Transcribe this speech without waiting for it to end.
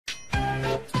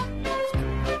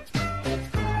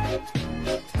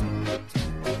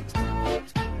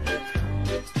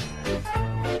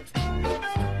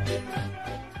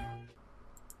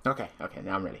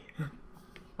I'm ready.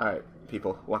 Alright,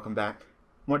 people, welcome back.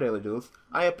 More Daily Duels.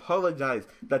 I apologize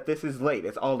that this is late.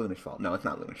 It's all Lunar's fault. No, it's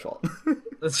not Lunar's fault.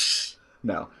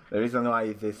 No, the reason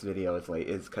why this video is late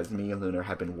is because me and Lunar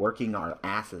have been working our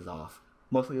asses off,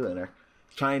 mostly Lunar,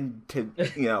 trying to,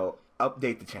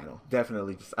 update the channel.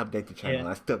 Definitely just update the channel. Yeah.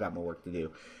 I still got more work to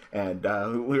do. And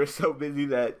we were so busy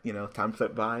that, time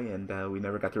slipped by and we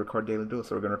never got to record Daily Duels,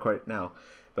 so we're going to record it now.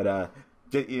 But,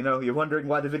 you're wondering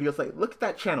why the video's late. Look at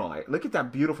that channel art. Look at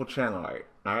that beautiful channel art.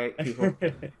 All right, people?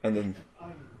 And then,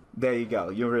 there you go.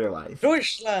 You'll realize.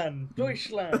 Deutschland!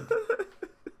 Deutschland!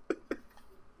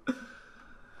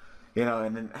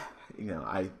 And then,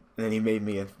 then he made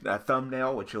me a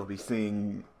thumbnail, which you'll be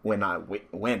seeing when I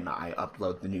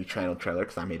upload the new channel trailer,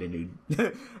 because I made a new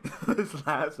this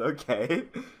last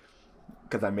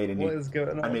because I made a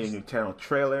new channel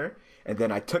trailer, and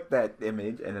then I took that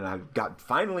image and then I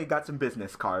finally got some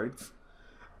business cards,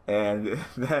 and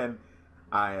then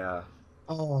I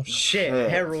oh shit,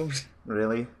 Herald.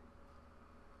 Really?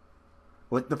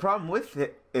 What the problem with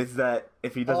it is that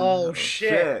if he doesn't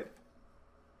shit.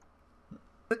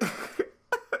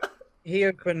 He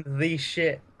opened the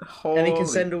shit. Holy. And he can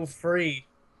send all free.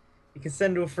 He can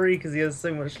send all free because he has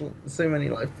so many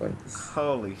life points.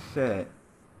 Holy shit.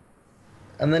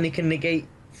 And then he can negate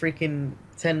freaking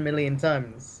 10 million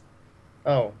times.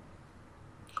 Oh.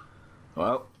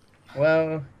 Well,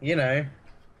 Well,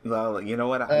 Well, you know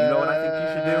what I think you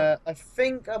should do? I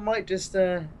think I might just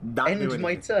end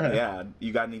my turn. Yeah.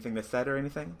 You got anything to set or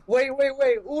anything? Wait.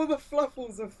 All the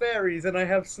fluffles are fairies and I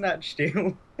have Snatch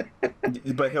Steal.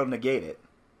 But he'll negate it.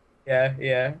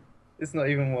 Yeah. It's not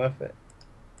even worth it.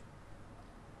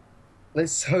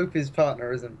 Let's hope his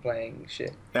partner isn't playing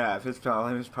shit. Yeah, if his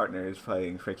partner is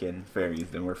playing freaking fairies,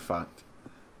 then we're fucked.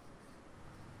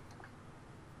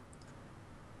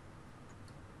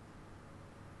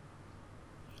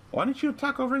 Why didn't you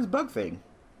talk over his bug thing?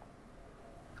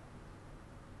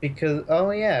 Because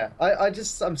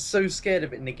I'm so scared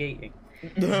of it negating.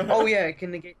 Oh yeah, it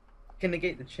can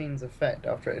negate the chain's effect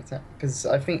after it attacks. Because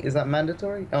I think, is that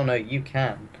mandatory? Oh no, you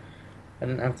can. I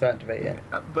didn't have to activate it.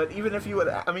 But even if you would,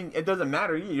 it doesn't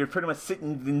matter. You're pretty much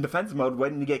sitting in defense mode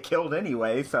waiting to get killed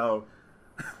anyway, so.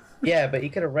 Yeah, but he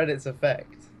could have read its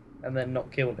effect and then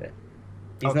not killed it.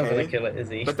 He's not going to kill it, is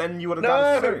he? But then you would have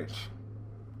got a search.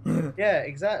 Yeah,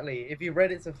 exactly. If he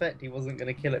read its effect, he wasn't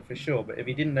going to kill it for sure. But if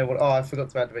he didn't know what... Oh, I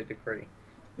forgot to activate Decree.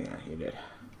 Yeah, he did.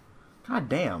 God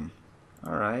damn.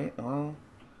 Alright, well...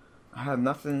 I have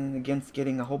nothing against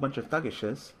getting a whole bunch of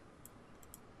thuggishes.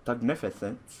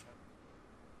 Thugnificence.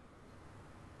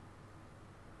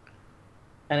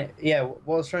 And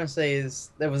what I was trying to say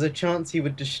is there was a chance he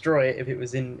would destroy it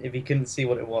if he couldn't see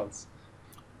what it was.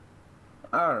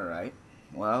 Alright,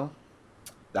 well...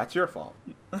 That's your fault.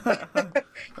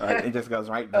 It just goes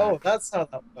right back. Oh, that's how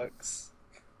that works.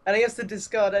 And he has to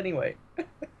discard anyway.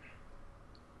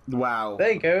 Wow.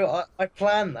 There you go. I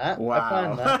planned that. Wow. I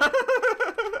planned that.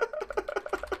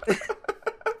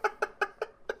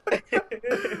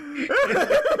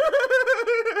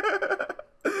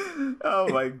 Oh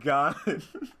my god.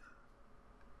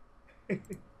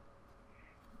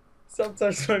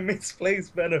 Sometimes my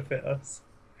misplays benefit us.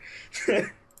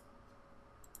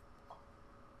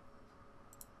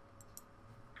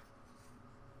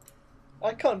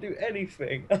 I can't do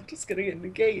anything. I'm just gonna get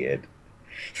negated.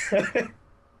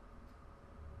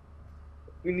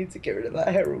 We need to get rid of that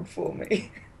Herald for me.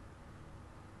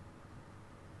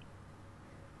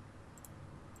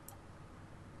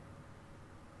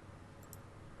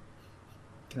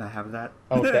 Can I have that?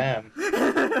 Oh damn.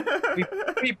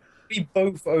 we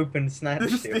both opened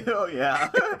Snatch Steal. Still, yeah.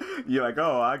 You're like,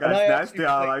 oh, I got Snatch Steal.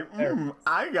 I'm like,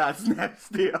 I got Snatch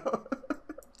Steal.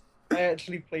 I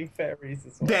actually play fairies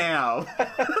as well. Damn.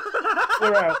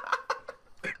 We're out.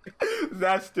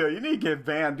 Snatch Steal, you need to get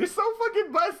banned. You're so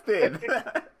fucking busted.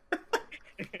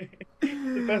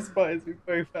 The best part is we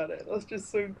both had it. That's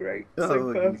just so great.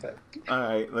 So perfect.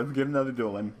 Alright, let's get another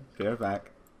dueling. They're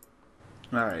back.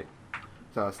 Alright.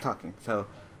 So I was talking. So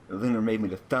Lunar made me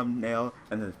the thumbnail,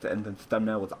 and the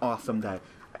thumbnail was awesome.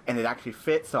 And it actually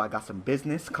fit, so I got some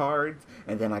business cards,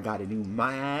 and then I got a new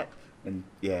mat, and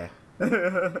yeah.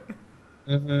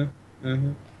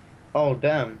 Oh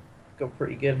damn, got a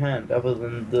pretty good hand, other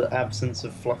than the absence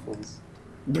of fluffles.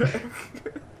 Did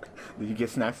you get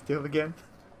Snatch Steal again?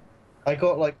 I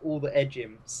got like all the edge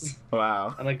imps.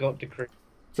 Wow. And I got Decree.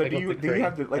 So do you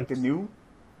have the new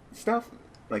stuff?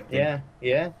 Yeah.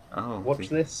 Oh. Watch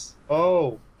this.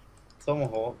 Oh,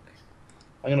 Tomahawk.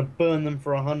 I'm gonna burn them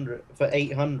for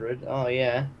 800. Oh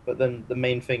yeah, but then the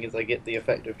main thing is I get the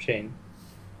effective chain.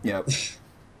 Yep.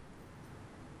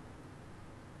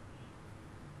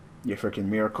 Your freaking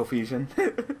miracle fusion.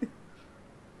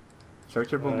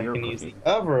 Searchable I can miracle use the fusion.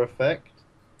 other effect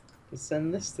to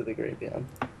send this to the graveyard.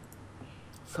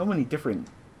 So many different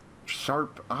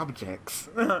sharp objects.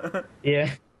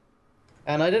 Yeah.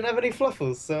 And I don't have any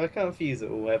fluffles, so I can't fuse it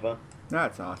all ever.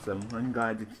 That's awesome. I'm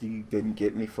glad that you didn't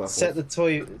get any fluffles. Set the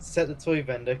toy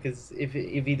vendor, because if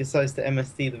he decides to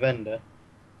MST the vendor,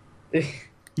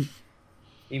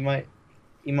 he might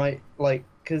like,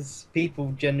 because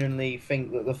people genuinely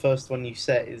think that the first one you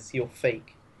set is your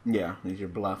fake. Yeah, is your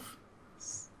bluff.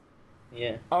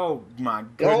 Yeah. Oh my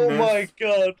goodness. Oh my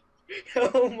god.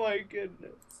 Oh my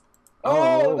goodness.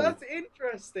 Oh, that's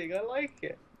interesting. I like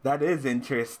it. That is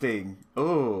interesting.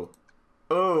 Oh.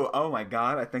 Oh my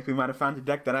god. I think we might have found a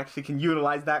deck that actually can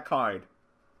utilize that card.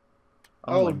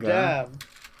 Oh my god. Damn.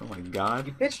 Oh my god.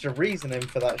 You pitched a reasoning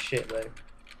for that shit, though.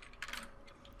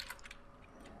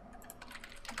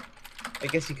 I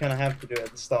guess you kind of have to do it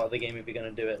at the start of the game if you're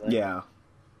going to do it, though. Yeah.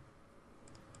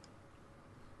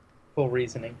 Full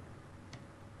reasoning.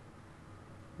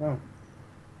 Oh.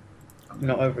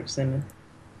 Not overextending.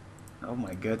 Oh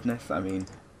my goodness. I mean,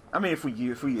 if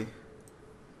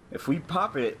we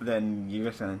pop it, then you're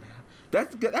just gonna.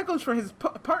 That goes for his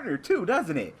partner too,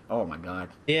 doesn't it? Oh my god.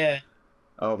 Yeah.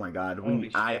 Oh my god.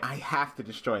 I have to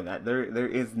destroy that. There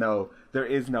is no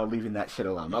leaving that shit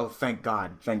alone. Oh, thank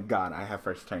god. Thank god. I have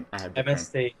first turn. I have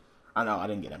MST. I know I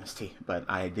didn't get MST, but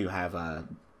I do have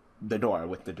the door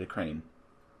with the Decrane.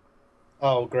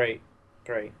 Oh, great.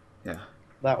 Great. Yeah.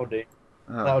 That'll do.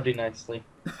 That'll do nicely.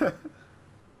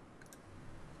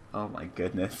 Oh my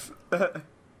goodness.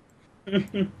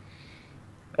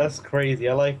 That's crazy.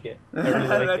 I like it. I really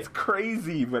like That's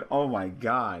crazy, but oh my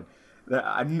god.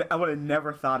 I would have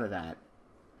never thought of that.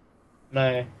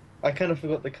 No. I kind of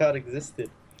forgot the card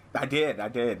existed. I did. I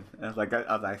was like,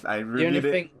 I reviewed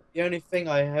it. The only thing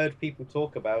I heard people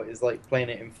talk about is like playing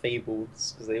it in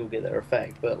Fables because they all get their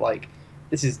effect. But like,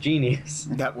 this is genius.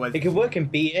 It could work in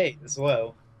B8 as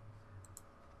well.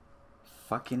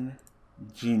 Fucking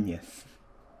genius.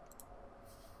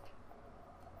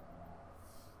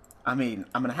 I mean,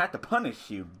 I'm gonna have to punish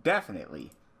you, definitely.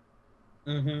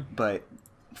 Mm-hmm. But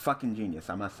fucking genius,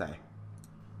 I must say.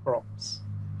 Props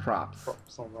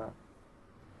on that.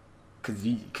 Cause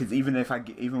even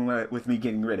with me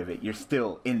getting rid of it, you're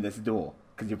still in this duel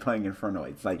because you're playing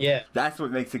Infernoids. Like, yeah, that's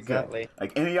what makes it good.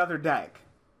 Like any other deck.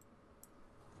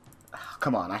 Oh,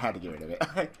 come on, I had to get rid of it.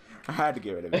 I had to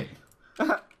get rid of it.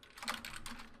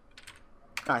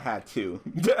 I had to.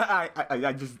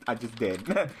 I just did.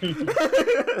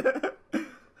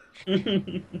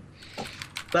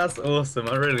 That's awesome.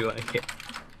 I really like it.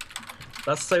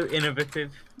 That's so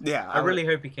innovative. Yeah. I really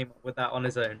hope he came up with that on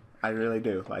his own. I really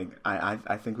do. Like,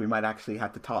 I think we might actually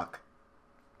have to talk.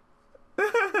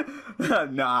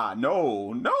 Nah,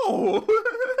 no.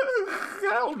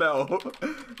 Hell no.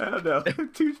 Hell no.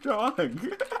 Too strong.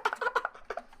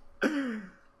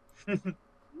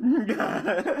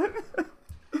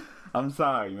 I'm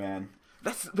sorry, man.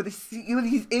 But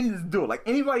he's in this duel. Like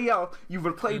anybody else, you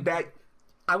would have played that.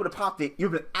 I would have popped it.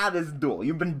 You've been out of this duel.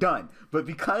 You've been done. But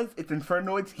because it's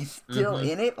Infernoids, he's still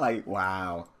in it. Like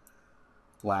wow.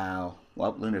 Well,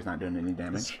 Lunar's not doing any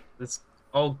damage.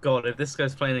 Oh god, if this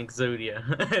guy's playing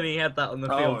Exodia and he had that on the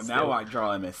field. Oh, now I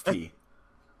draw MST.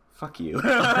 Fuck you.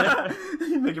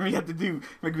 Making me have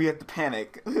to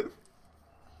panic.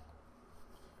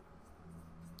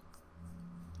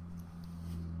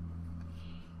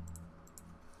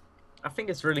 I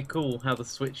think it's really cool how the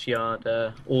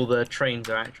Switchyard, all the trains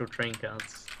are actual train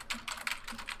cards.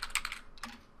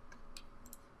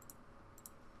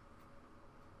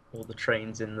 All the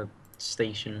trains in the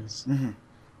stations. Mm-hmm.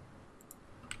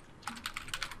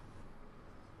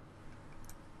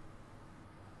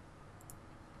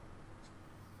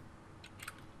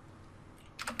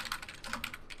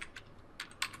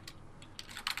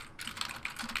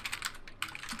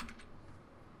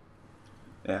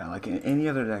 Yeah, like in any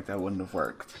other deck that wouldn't have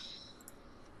worked.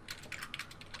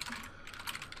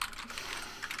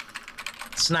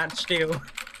 Snatch Steal.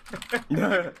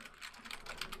 You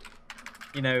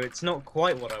know, it's not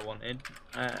quite what I wanted.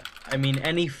 I mean,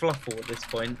 any Fluffle at this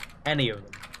point. Any of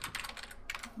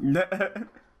them.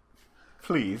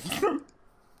 Please.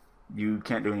 You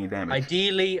can't do any damage.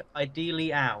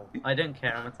 Ideally, ow. I don't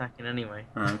care, I'm attacking anyway.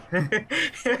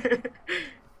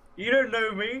 You don't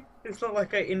know me. It's not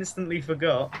like I instantly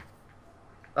forgot.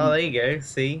 Oh, there you go.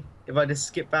 See? If I just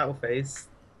skip battle phase,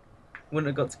 wouldn't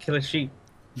have got to kill a sheep.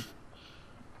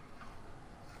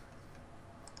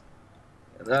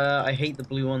 I hate the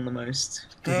blue one the most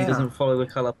because he doesn't follow the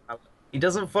color palette. He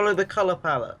doesn't follow the color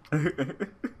palette.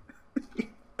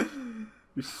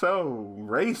 You're so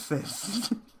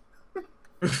racist.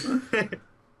 Than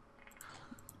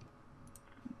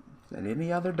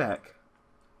any other deck.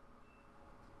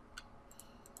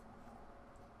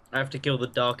 I have to kill the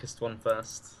darkest one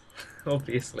first,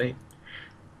 obviously.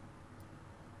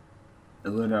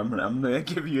 Luna, I'm gonna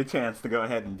give you a chance to go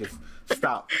ahead and just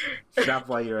stop. Stop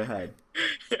while you're ahead.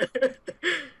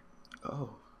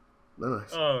 Oh,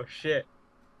 Lilith. Oh, shit.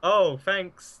 Oh,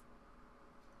 thanks.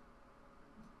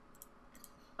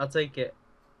 I'll take it.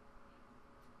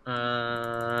 On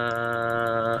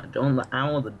the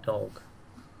owl or the dog?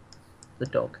 The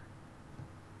dog.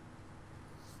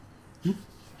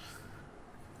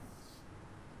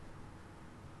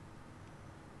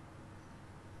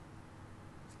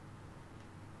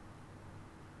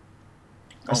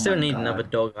 I still need another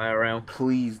dog IRL.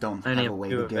 Please don't have a way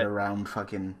to get around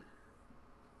fucking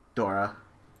Dora.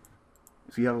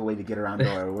 If you have a way to get around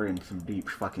Dora, we're in some deep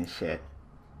fucking shit.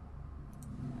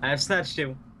 I have Snatch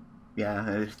too. Yeah,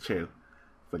 that is true.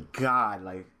 But God,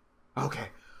 like, okay.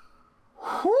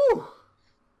 Whew!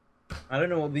 I don't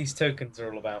know what these tokens are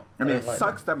all about. I mean, it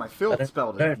sucks that my field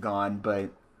spell is gone, but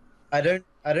I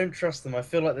don't trust them. I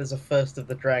feel like there's a first of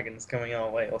the dragons coming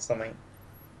our way or something.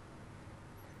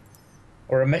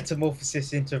 Or a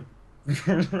metamorphosis into...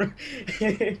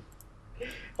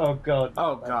 Oh god.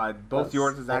 Oh god, both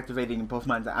yours is activating and both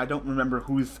mine's... I don't remember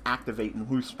who's activating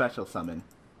who's special summon.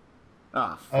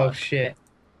 Ah, fuck. Oh shit.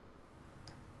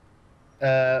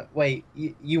 Wait,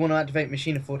 you want to activate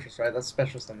Machine of Fortress, right? That's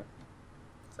special summon.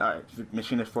 Alright,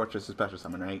 Machine of Fortress is special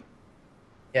summon, right?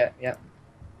 Yeah, yeah.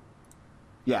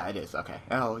 Yeah, it is, okay.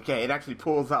 Oh, okay, it actually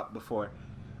pulls up before...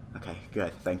 Okay,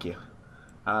 good, thank you.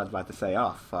 I was about to say,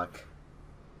 oh, fuck.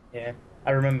 Yeah,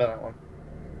 I remember that one.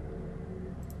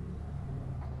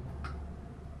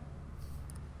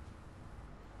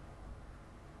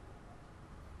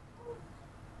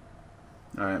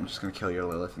 Alright, I'm just gonna kill your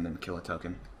Lilith and then kill a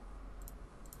token.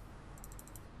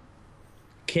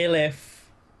 Qliphort.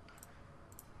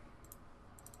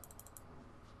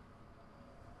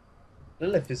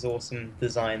 Lilith is awesome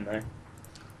design though.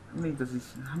 How many does he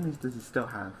still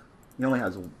have? He only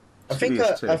has I think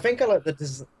I like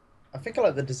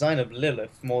the design of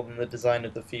Lilith more than the design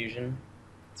of the fusion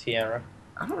tiara.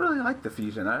 I don't really like the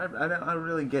fusion. I don't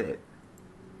really get it.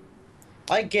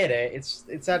 I get it.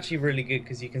 It's actually really good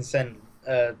because you can send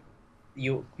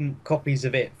your copies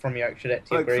of it from your actual deck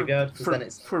to your graveyard.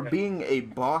 For being a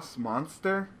boss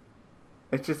monster,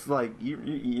 it's just like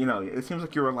you know. It seems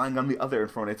like you're relying on the other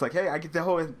Inferno. It's like, hey, I get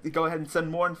to go ahead and send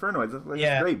more Infernoids.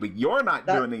 That's great, but you're not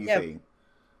doing anything.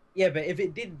 Yeah, but if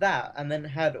it did that and then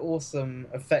had awesome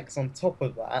effects on top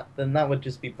of that, then that would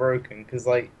just be broken. Because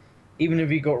like, even if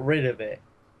you got rid of it,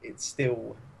 it's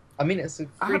still. I mean, it's a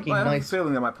freaking nice. I have a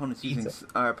feeling that my opponent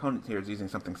here is using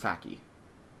something Saki.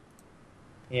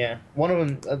 Yeah, one of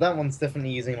them. That one's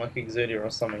definitely using like Exodia or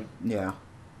something. Yeah.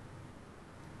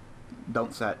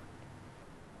 Don't set.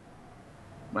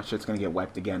 My shit's gonna get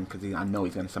wiped again because I know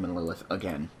he's gonna summon Lilith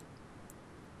again.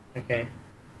 Okay.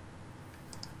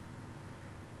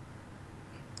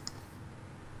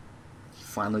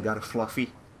 Finally got a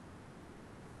Fluffy.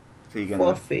 So you're gonna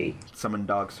Fluffy. Summon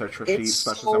dog, search for sheep,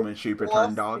 special summon sheep,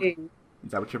 return dog. Is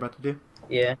that what you're about to do?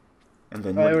 Yeah. And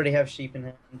then I already have sheep in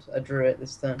hand. I drew it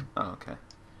this turn. Oh, okay.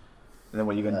 And then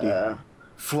what are you gonna do?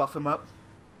 Fluff him up?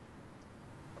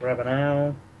 Grab an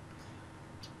owl.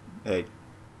 Hey,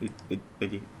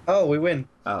 did you? Oh, we win.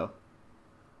 Oh.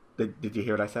 Did you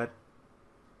hear what I said?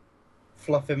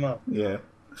 Fluff him up. Yeah.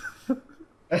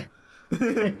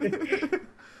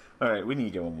 Alright, we need to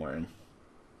get one more in.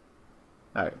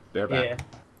 Alright, they're back. Yeah.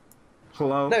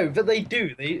 Hello? No, but they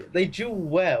do. They duel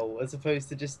well, as opposed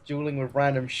to just dueling with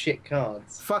random shit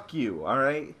cards. Fuck you,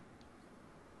 alright?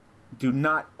 Do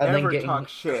not ever talk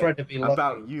shit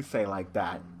about Yusei like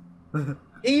that.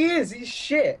 He is. He's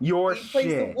shit. You're he shit.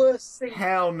 Plays the worst thing.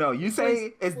 Hell no.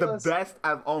 Yusei is the best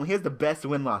I've owned. He has the best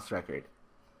win-loss record.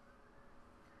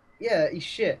 Yeah, he's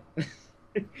shit.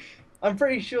 I'm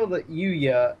pretty sure that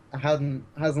Yuya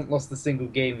hasn't lost a single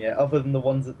game yet, other than the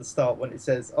ones at the start when it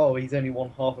says, "Oh, he's only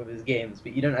won half of his games,"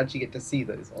 but you don't actually get to see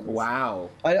those ones. Wow.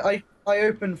 I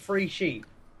open free sheet.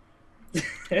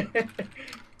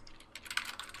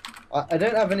 I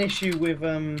don't have an issue with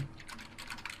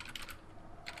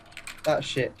that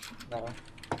shit. No.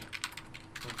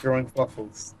 Drawing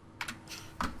fluffles.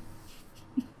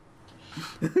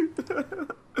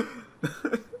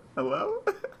 Hello?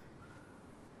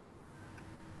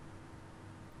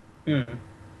 So,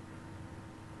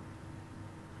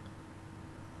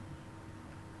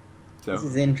 this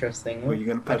is interesting. What are you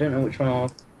gonna put? I don't know which one I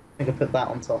think I put that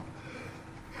on top.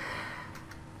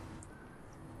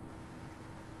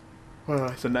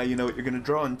 So now you know what you're gonna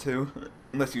draw into,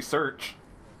 unless you search.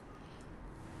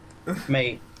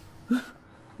 Mate.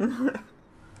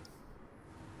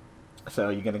 So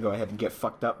you're gonna go ahead and get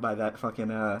fucked up by that fucking,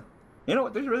 You know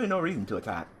what, there's really no reason to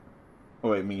attack.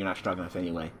 Oh, I mean, you're not strong enough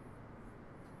anyway.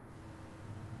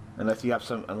 Unless you're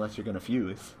gonna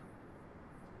fuse.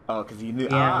 Oh, because you knew.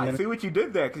 Yeah, I see what you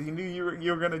did there. Because you knew you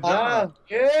were gonna jump.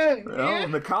 Yeah. Oh,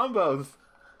 and the combos.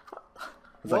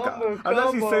 It's like,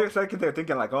 unless you say a second there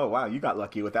thinking like, oh wow, you got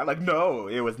lucky with that. Like, no,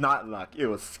 it was not luck. It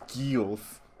was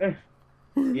skills.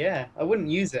 Yeah, I wouldn't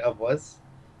use it otherwise.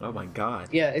 Oh my god.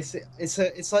 Yeah, it's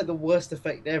like the worst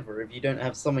effect ever if you don't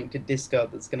have something to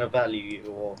discard that's gonna value you,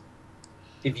 or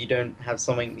if you don't have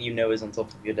something that you know is on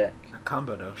top of your deck. A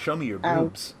combo though. Show me your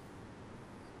boobs.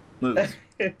 Boobs.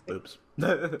 Boobs.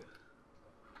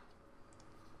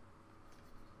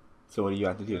 So what do you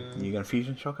have to do? You gonna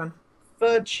fusion shotgun?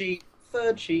 Third sheep.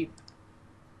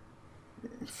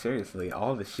 Seriously,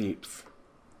 all the sheeps.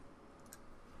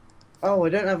 Oh, I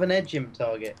don't have an edge imp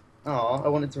target. Oh, I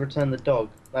wanted to return the dog.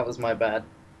 That was my bad.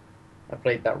 I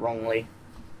played that wrongly.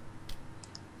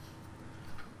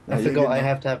 I forgot I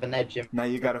have to have an edge imp. Now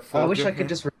you gotta fold I wish your I could hand.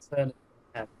 just return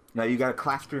it. Now you gotta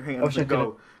clasp your hands and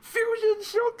go, Fusion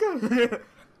Shotgun!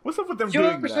 What's up with them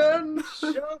doing that? Fusion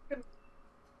Shotgun!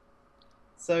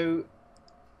 So,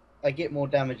 I get more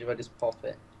damage if I just pop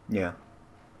it. Yeah.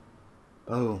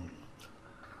 Boom.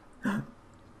 I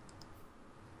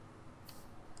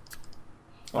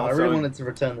really wanted to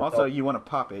return the Also, dog. you want to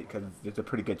pop it because there's a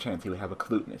pretty good chance he would have a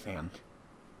clute in his hand.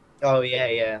 Oh,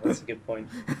 yeah, that's a good point.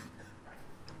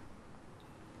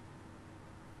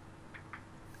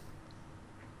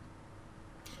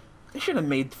 They should have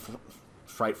made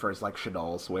Fright Furs like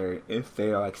Shadol's, where if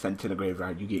they are like sent to the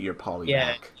graveyard, you get your poly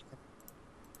back.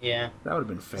 Yeah. That would have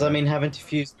been fair. Because, I mean, having to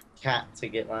fuse the cat to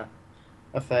get that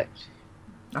effect.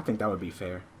 I think that would be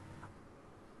fair.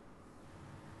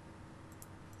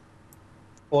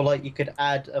 Or, like, you could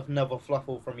add another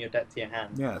Fluffle from your deck to your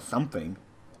hand. Yeah, something.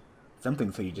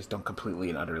 Something so you just don't completely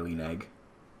and utterly neg.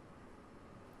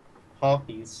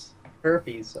 Harpies.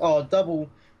 Herpies. Double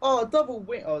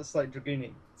wing. Oh, it's like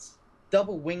Dragoonians.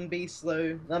 Double wing beast,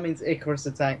 though. That means Icarus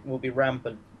attack will be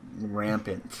rampant.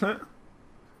 Rampant.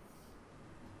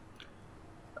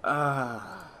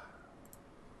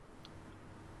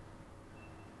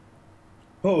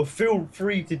 Oh, feel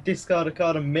free to discard a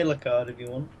card and mill a card if you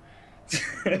want.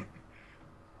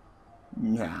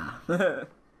 Yeah. I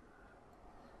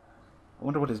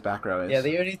wonder what his back row is. Yeah,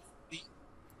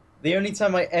 the only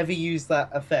time I ever use that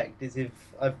effect is if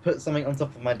I've put something on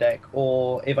top of my deck,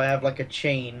 or if I have like a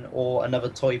chain or another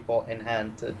toy bot in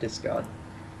hand to discard.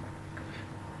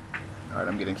 Alright,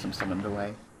 I'm getting some summon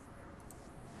delay.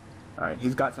 Alright,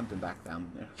 he's got something back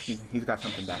down there. He's got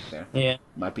something back there. Yeah.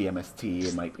 Might be MST,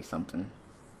 it might be something.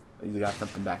 He's got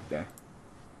something back there.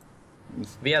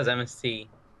 If he has MST,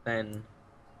 then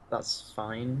that's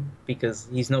fine, because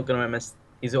he's not going to MS...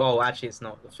 actually, it's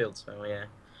not the field spell, yeah.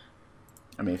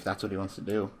 I mean, if that's what he wants to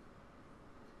do.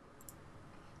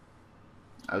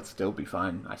 I would still be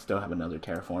fine. I still have another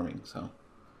terraforming, so...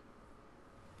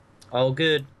 Oh,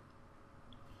 good.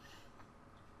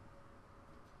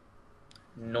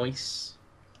 Nice.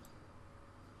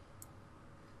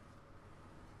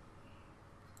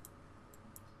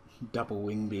 Double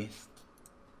wing beast.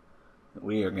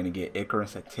 We are gonna get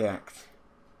Icarus attacked.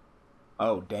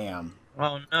 Oh damn.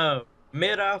 Oh no.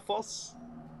 Mirafos.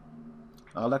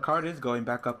 Oh, that card is going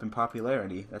back up in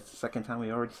popularity. That's the second time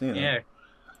we've already seen it. Yeah.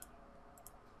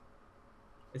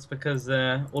 It's because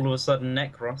all of a sudden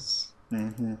Necros.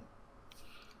 Mm-hmm.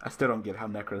 I still don't get how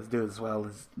Necros do as well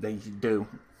as they do,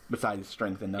 besides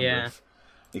strength and numbers. Yeah.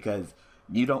 Because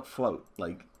you don't float.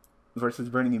 Like, versus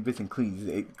Burning Abyss and Cleaves,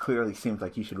 it clearly seems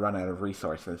like you should run out of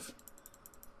resources.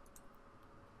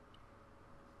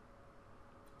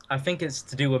 I think it's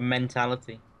to do with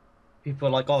mentality. People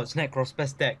are like, oh, it's Necros,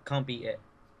 best deck, can't beat it.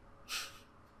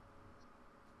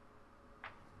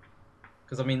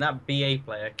 Because, I mean, that BA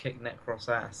player kicked Necros'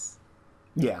 ass.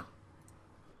 Yeah.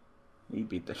 He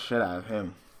beat the shit out of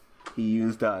him. He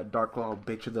used Dark Law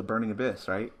Bitch of the Burning Abyss,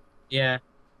 right? Yeah.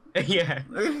 Yeah.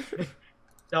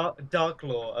 Dark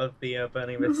Law of the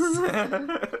Burning Abyss.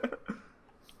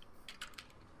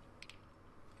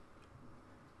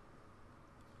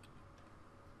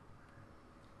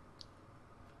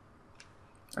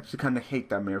 I actually kind of hate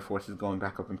that Mirror Force is going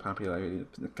back up in popularity.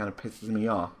 It kind of pisses me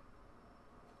off.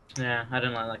 Yeah, I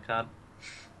don't like that card.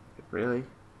 Really?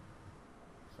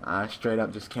 I straight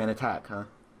up just can't attack, huh?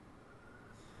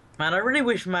 Man, I really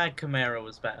wish Mad Chimera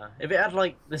was better. If it had,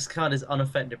 like, this card is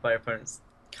unaffected by opponent's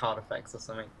card effects or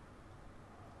something.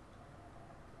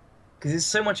 Because it's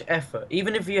so much effort.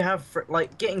 Even if you have,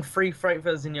 like, getting free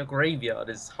Frightfurs in your graveyard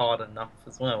is hard enough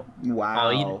as well. Oh,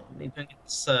 Wow. you don't get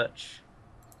to search.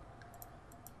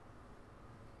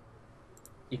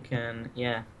 You can,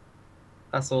 yeah.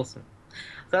 That's awesome.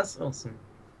 That's awesome.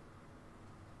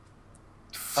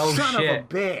 Oh, Son of a shit.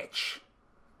 bitch.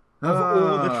 Of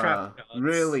all the trap cards.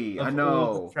 Really? I Of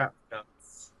all the know. trap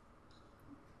cards.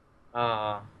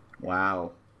 Ah.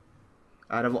 Wow.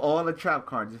 Out of all the trap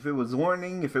cards, if it was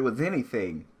warning, if it was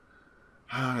anything,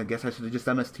 I guess I should have just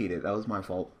MST'd it. That was my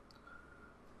fault.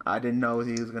 I didn't know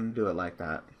he was going to do it like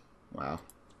that. Wow.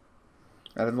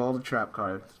 Out of all the trap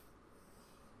cards.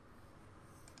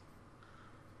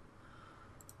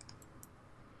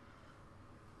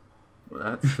 Well,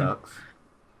 that sucks.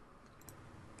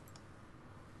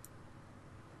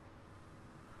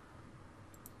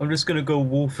 I'm just gonna go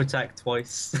wolf attack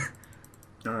twice.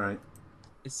 Alright.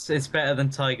 It's better than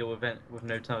tiger with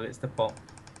no targets to pop.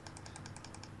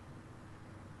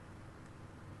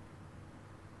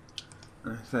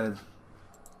 I said,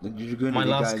 you're going My to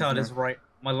last guys card there. is right.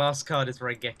 My last card is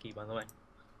Raigeki, by the way.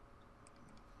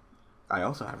 I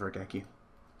also have Regeki.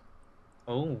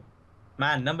 Oh,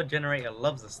 man! Number generator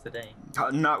loves us today.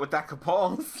 Not with that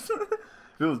Capals. If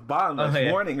it was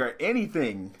bottomless, warning, or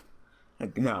anything.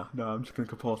 Like, no, I'm just gonna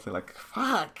Capals it. Like,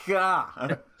 fuck.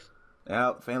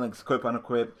 Yeah, Phalanx, equip,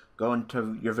 unequip, go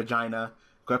into your vagina,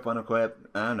 equip, unequip.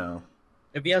 I don't know.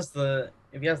 If he has the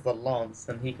lance,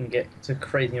 then he can get to a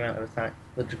crazy amount of attack.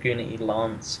 The Dragoonity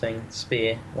lance thing,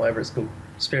 spear, whatever it's called,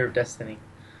 spear of destiny.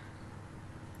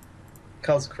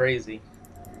 Card's crazy,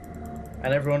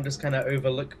 and everyone just kind of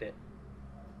overlooked it.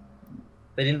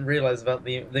 They didn't realize about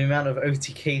the amount of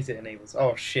OTKs it enables.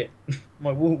 Oh shit,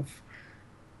 my wolf.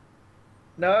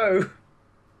 No.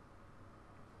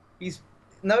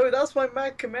 No, that's my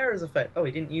Mad Chimera's effect. Oh,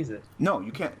 he didn't use it. No,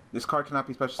 you can't. This card cannot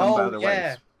be special summoned by other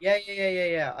ways.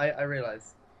 Yeah. I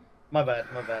realized. My bad.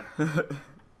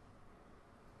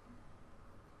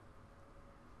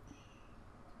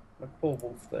 My poor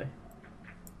wolf, though.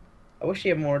 I wish he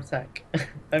had more attack.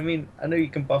 I mean, I know you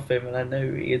can buff him, and I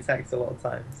know he attacks a lot of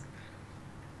times.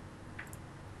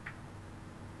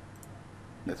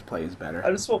 This play is better. I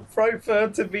just want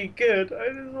Frightfur to be good. I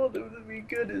just want him to be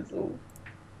good, is all.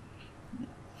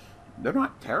 They're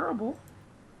not terrible.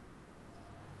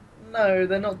 No,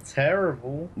 they're not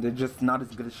terrible. They're just not as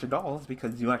good as Shadal's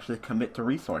because you actually commit to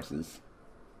resources.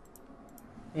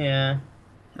 Yeah.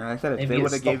 And I said if they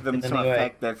would have gave them some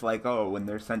effect that's like, oh, when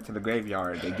they're sent to the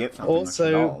graveyard, they get something.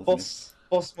 Also, boss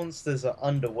monsters are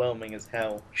underwhelming as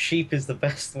hell. Sheep is the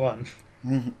best one.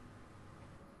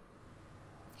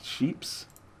 Sheeps?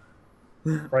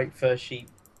 Frightfur sheep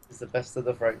is the best of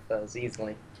the Frightfurs,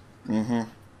 easily.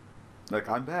 Like,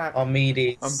 I'm back.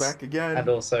 Armides. I'm back again. And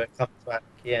also it comes back,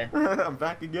 yeah. I'm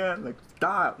back again. Like,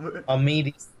 stop.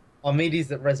 Armides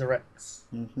that resurrects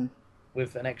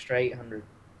with an extra 800.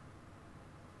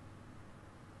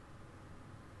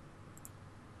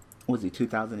 Was he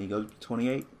 2,000? He goes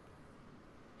 28?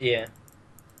 Yeah.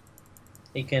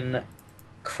 He can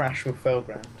crash with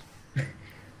Felgrand.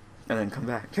 And then come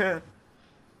back.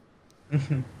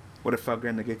 What if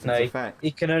Felgrand negates its effect?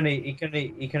 He can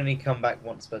only come back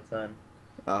once per turn.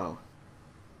 Oh.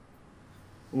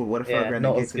 Well, what if Felgrand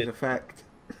negates its effect?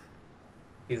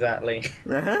 Exactly.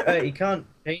 He can't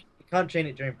chain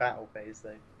it during battle phase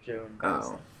though.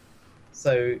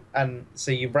 So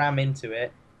you ram into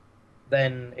it,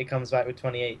 then it comes back with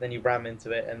 28. Then you ram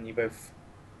into it, and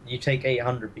you take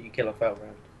 800, but you kill a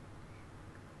Felgrand.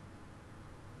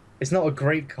 It's not a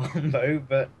great combo,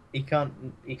 but he can't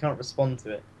respond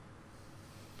to it.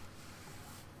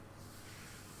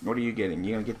 What are you getting?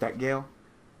 You gonna get that Gale?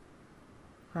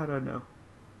 I don't know.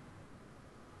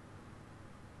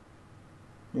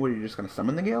 What, are you just gonna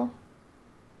summon the Gale?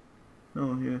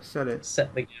 No, yeah, set it.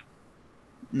 Set the Gale.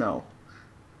 No.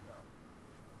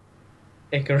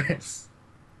 Icarus.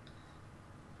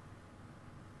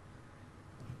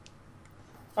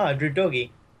 Oh, I drew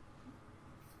Doggy.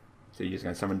 So you're just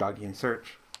gonna summon Doggy and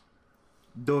search?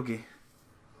 Doggy.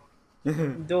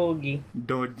 Doggy.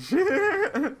 Dodge.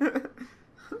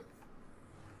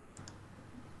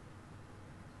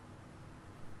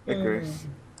 Icarus.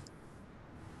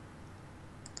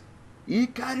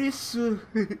 Icarus! It's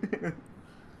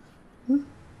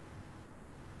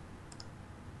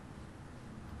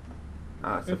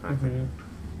a fact.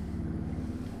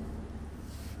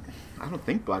 I don't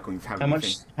think Blackwings have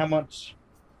anything. How much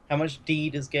D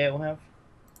does Gale have?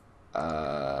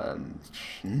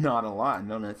 Not a lot.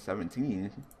 No, that's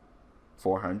 17.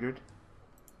 400.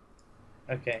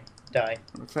 Okay, die.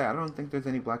 Let's say I don't think there's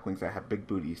any Blackwings that have big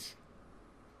booties.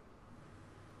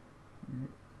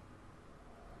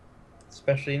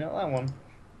 Especially not that one.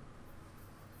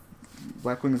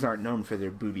 Blackwings aren't known for their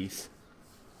boobies.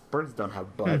 Birds don't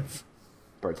have butts.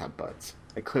 Birds have butts.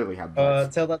 They clearly have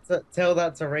butts. Tell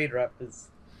that to raid raptors.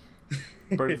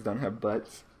 Birds don't have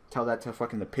butts. Tell that to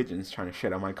fucking the pigeons trying to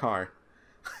shit on my car.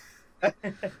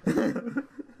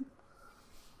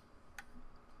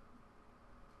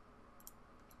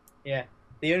 Yeah.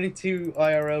 The only two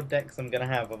IRL decks I'm gonna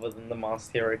have, other than the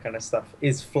Masked Hero kind of stuff,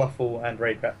 is Fluffle and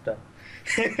Raid Raptor.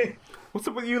 What's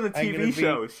up with you in the TV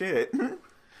show? Shit.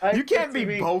 I You can't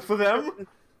be both of them.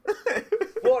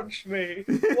 Watch me.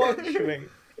 Watch me.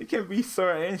 It can't be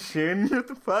Sora and Shin. What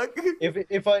the fuck?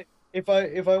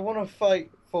 If I want to fight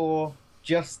for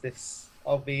justice,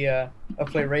 I'll play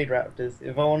Raid Raptors.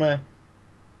 If I want to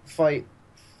fight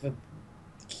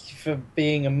for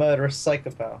being a murderous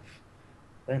psychopath,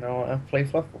 then I'll play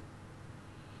Fluffle.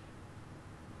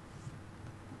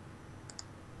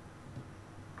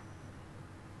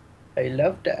 I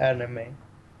love the anime.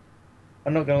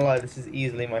 I'm not gonna lie, this is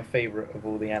easily my favorite of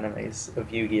all the animes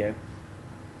of Yu-Gi-Oh!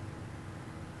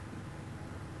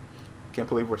 Can't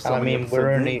believe we're so I mean, we're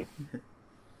only...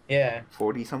 Yeah.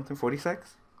 40 something,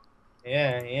 46?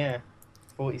 Yeah.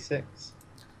 46.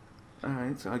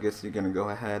 Alright, so I guess you're gonna go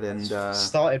ahead and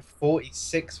started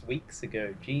 46 weeks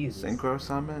ago, Jesus. Synchro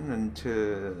summon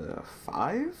into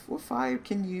 5? What 5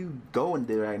 can you go and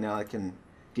do right now that can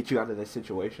get you out of this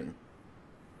situation?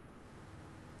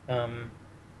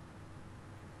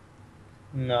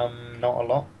 Not a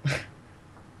lot.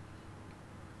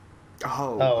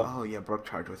 Oh, yeah, Brook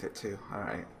Charge with it too.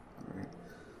 Alright.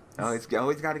 Always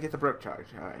got to get the Brook Charge.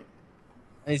 Alright.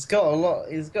 He's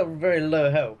got very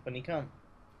low health, and he can't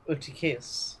Uchi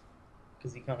Kiss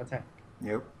because he can't attack.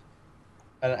 Yep.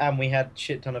 And we had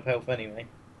shit ton of health anyway.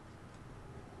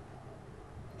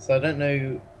 So I don't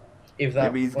know if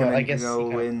that. Maybe he's gonna I guess go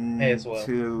he can pay as well.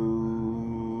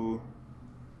 Into.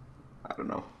 I don't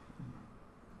know.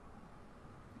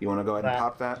 You want to go ahead and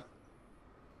pop that?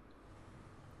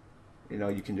 You know,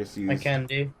 you can just use... I can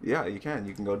do. Yeah, you can.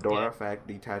 You can go Dora effect,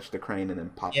 detach the crane, and then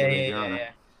pop the Ragiana. Yeah.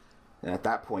 And at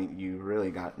that point, you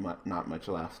really got not much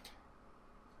left.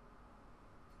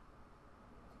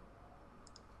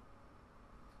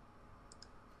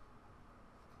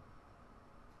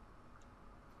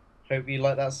 Hope you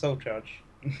like that soul charge.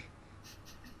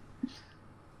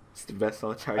 It's the best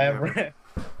soul charge ever.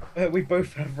 We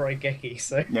both have Raigeki,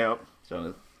 so... Yep.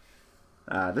 So...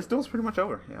 this duel's pretty much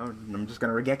over. You know, I'm just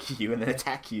gonna Raigeki you and then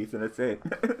attack you, and that's it.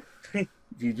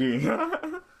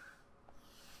 GG.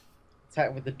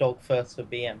 Attack with the dog first for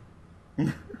BM.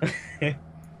 I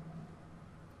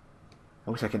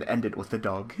wish I could end it with the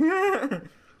dog.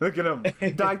 Look at him.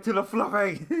 Die to the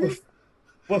Fluffy. Woof.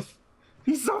 Woof.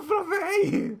 He's so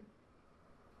fluffy.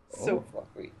 So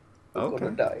fluffy. He's okay.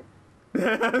 gonna die.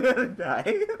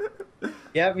 Die.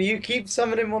 Yeah, but you keep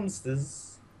summoning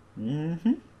monsters.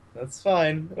 Mm-hmm. That's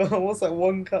fine. What's that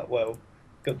one cut? Well,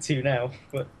 got two now,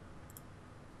 but...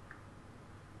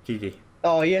 GG.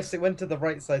 Oh, yes, it went to the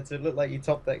right side, so it looked like you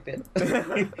top decked it.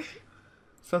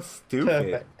 So stupid.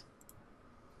 Perfect.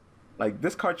 Like,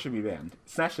 this card should be banned.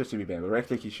 Snatcher should be banned, but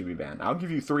Raigeki should be banned. I'll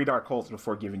give you 3 Dark Holes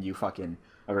before giving you fucking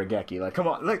a Raigeki. Like, come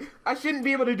on. Like, I shouldn't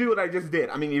be able to do what I just did.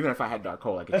 I mean, even if I had Dark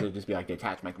Hole, I could just be like,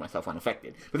 detach, make myself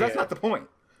unaffected. But that's not the point.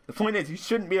 The point is, you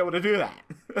shouldn't be able to do that.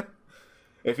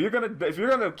 If you're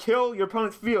gonna kill your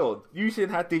opponent's field, you should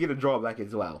have to get a drawback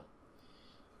as well.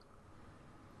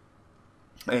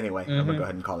 Anyway, I'm gonna go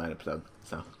ahead and call that episode.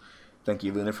 So, thank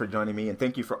you, Luna, for joining me, and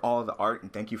thank you for all the art,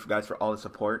 and thank you guys for all the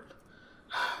support.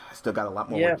 I still got a lot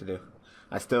more work to do.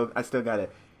 I still gotta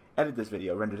edit this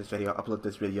video, render this video, upload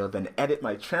this video, then edit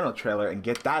my channel trailer and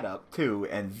get that up too,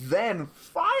 and then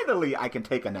finally I can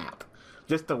take a nap,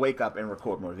 just to wake up and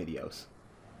record more videos.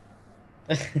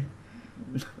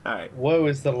 Alright. Woe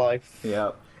is the life.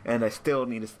 Yeah. And I still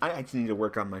need to... I actually need to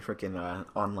work on my freaking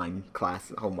online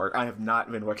class homework. I have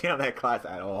not been working on that class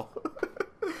at all.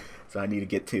 So I need to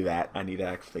get to that. I need to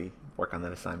actually work on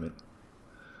that assignment.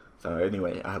 So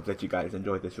anyway, I hope that you guys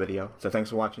enjoyed this video. So thanks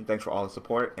for watching. Thanks for all the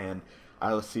support. And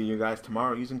I will see you guys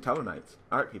tomorrow using Tellarknights.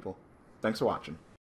 Alright, people. Thanks for watching.